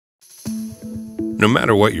No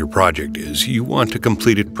matter what your project is, you want to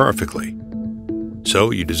complete it perfectly.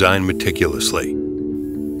 So you design meticulously.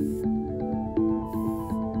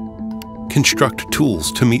 Construct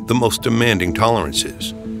tools to meet the most demanding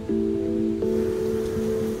tolerances.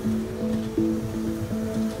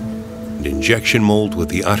 And injection mold with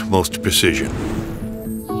the utmost precision.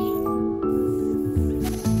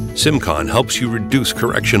 Simcon helps you reduce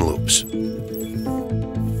correction loops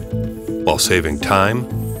while saving time,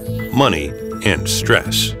 money, and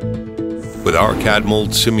stress. With our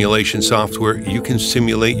Cadmould simulation software, you can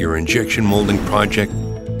simulate your injection molding project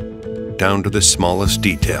down to the smallest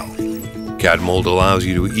detail. Cadmould allows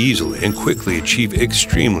you to easily and quickly achieve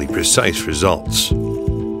extremely precise results.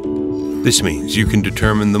 This means you can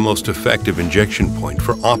determine the most effective injection point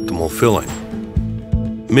for optimal filling,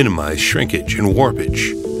 minimize shrinkage and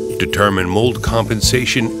warpage, determine mold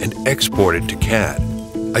compensation and export it to CAD,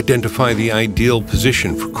 identify the ideal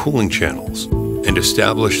position for cooling channels, and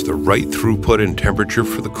establish the right throughput and temperature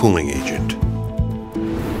for the cooling agent.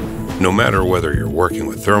 No matter whether you're working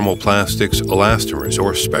with thermoplastics, elastomers,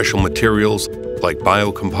 or special materials like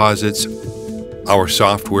biocomposites, our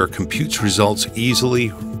software computes results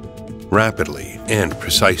easily, rapidly, and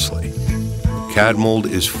precisely. Cadmould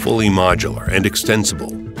is fully modular and extensible,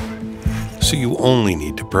 so you only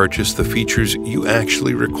need to purchase the features you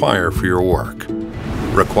actually require for your work.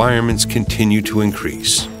 Requirements continue to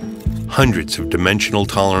increase. Hundreds of dimensional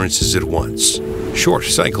tolerances at once, short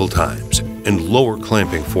cycle times, and lower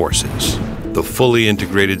clamping forces. The fully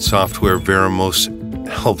integrated software Varimos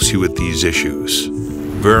helps you with these issues.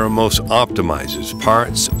 Varimos optimizes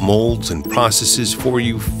parts, molds, and processes for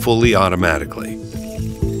you fully automatically.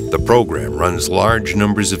 The program runs large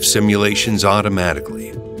numbers of simulations automatically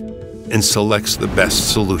and selects the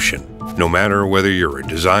best solution. No matter whether you're a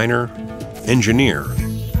designer, engineer,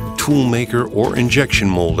 toolmaker, or injection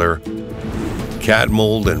molder,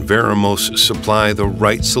 Cadmould and Varimos supply the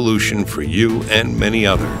right solution for you and many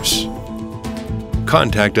others.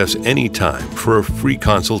 Contact us anytime for a free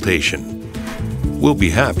consultation. We'll be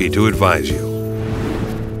happy to advise you.